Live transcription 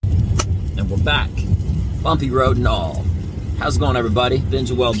We're back. Bumpy road and all. How's it going, everybody?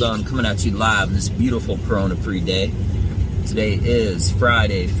 Benja Well Done coming at you live on this beautiful Corona-free day. Today is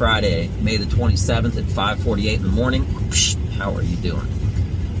Friday, May the 27th at 5:48 in the morning. How are you doing?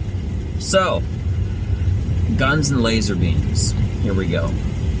 So, guns and laser beams. Here we go.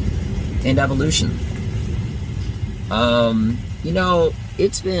 And evolution.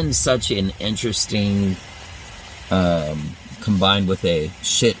 It's been such an interesting, combined with a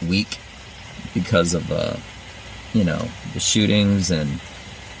shit week because of, the shootings and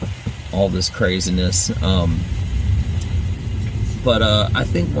all this craziness. But I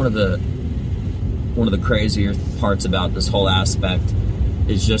think one of the crazier parts about this whole aspect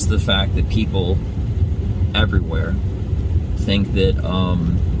is just the fact that people everywhere think that,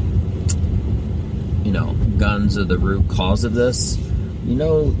 guns are the root cause of this.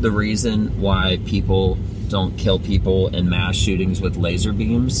 The reason why people don't kill people in mass shootings with laser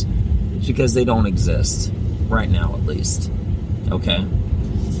beams? It's because they don't exist. Right now, at least. Okay?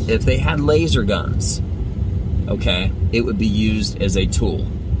 If they had laser guns, okay, it would be used as a tool.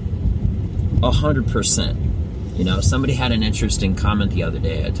 100%. Somebody had an interesting comment the other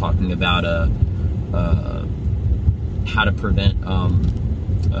day talking about how to prevent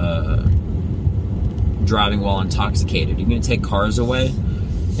driving while intoxicated. You're going to take cars away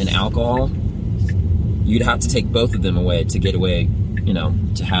and alcohol? You'd have to take both of them away to get away,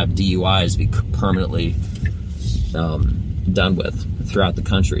 to have DUIs be permanently done with throughout the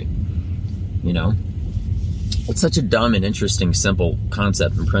country. It's such a dumb and interesting, simple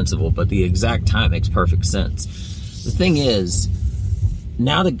concept and principle, but the exact time makes perfect sense. The thing is,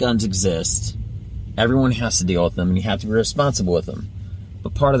 now that guns exist, everyone has to deal with them, and you have to be responsible with them.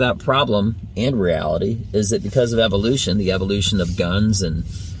 But part of that problem and reality is that because of evolution, the evolution of guns and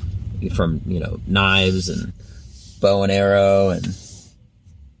from, knives and bow and arrow and,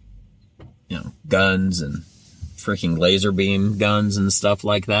 guns and freaking laser beam guns and stuff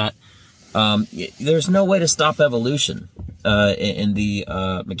like that, there's no way to stop evolution in the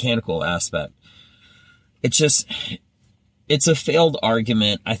mechanical aspect. It's a failed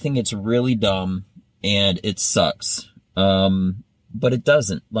argument. I think it's really dumb and it sucks. But it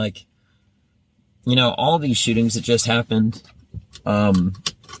doesn't. All these shootings that just happened, and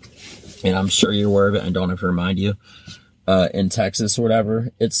I'm sure you're aware of it, I don't have to remind you, in Texas or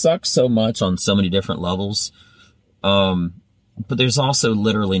whatever, it sucks so much on so many different levels. But there's also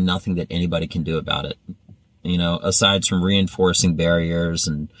literally nothing that anybody can do about it, aside from reinforcing barriers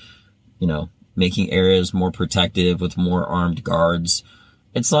and, making areas more protective with more armed guards.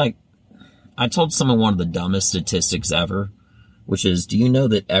 It's like, I told someone one of the dumbest statistics ever, which is, do you know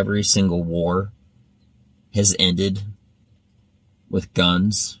that every single war has ended with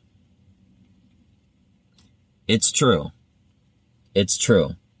guns? It's true. It's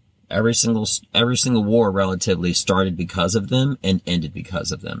true. Every single war relatively started because of them and ended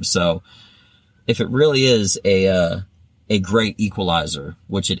because of them. So if it really is a great equalizer,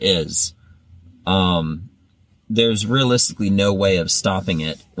 which it is, there's realistically no way of stopping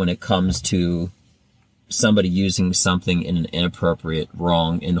it when it comes to somebody using something in an inappropriate,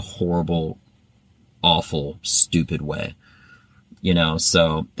 wrong, and horrible, awful, stupid way.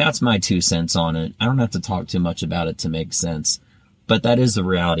 So that's my 2 cents on it. I don't have to talk too much about it to make sense. But that is the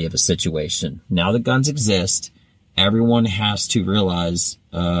reality of a situation. Now that guns exist, everyone has to realize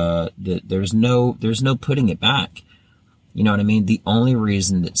that there's no putting it back. You know what I mean? The only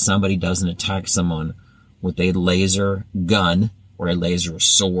reason that somebody doesn't attack someone with a laser gun or a laser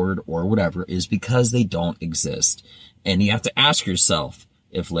sword or whatever is because they don't exist. And you have to ask yourself,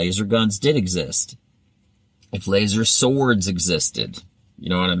 if laser guns did exist, if laser swords existed, you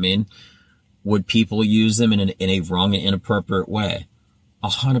know what I mean? Would people use them in a wrong and inappropriate way?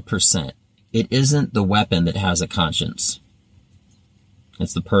 100%. It isn't the weapon that has a conscience.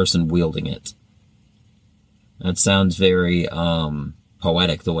 It's the person wielding it. That sounds very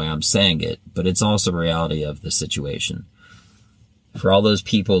poetic the way I'm saying it, but it's also reality of the situation. For all those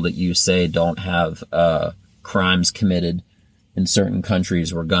people that you say don't have crimes committed in certain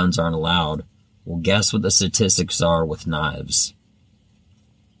countries where guns aren't allowed, well, guess what the statistics are with knives?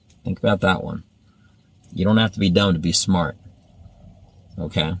 Think about that one. You don't have to be dumb to be smart.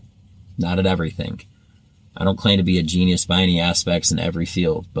 Okay? Not at everything. I don't claim to be a genius by any aspects in every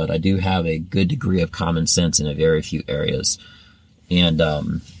field, but I do have a good degree of common sense in a very few areas. And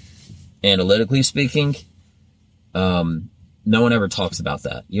analytically speaking, no one ever talks about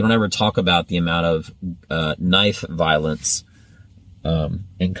that. You don't ever talk about the amount of knife violence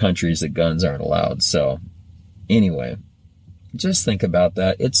in countries that guns aren't allowed. So anyway, just think about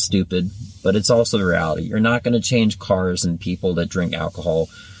that. It's stupid, but it's also the reality. You're not going to change cars and people that drink alcohol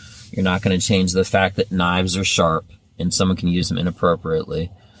You're not going to change the fact that knives are sharp and someone can use them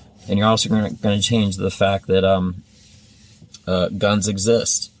inappropriately. And you're also going to change the fact that guns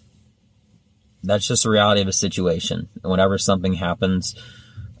exist. That's just the reality of a situation. And whenever something happens,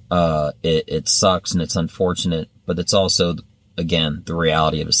 it sucks and it's unfortunate, but it's also, again, the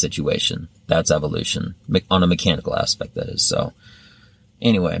reality of a situation. That's evolution, on a mechanical aspect, that is. So,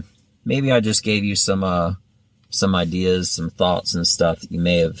 anyway, maybe I just gave you some ideas, some thoughts and stuff that you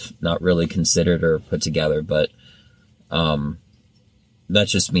may have not really considered or put together, but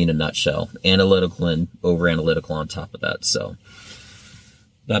that's just me in a nutshell. Analytical and over-analytical on top of that. So,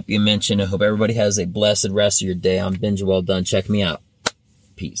 that being mentioned, I hope everybody has a blessed rest of your day. I'm Benja Well Done. Check me out.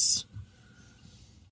 Peace.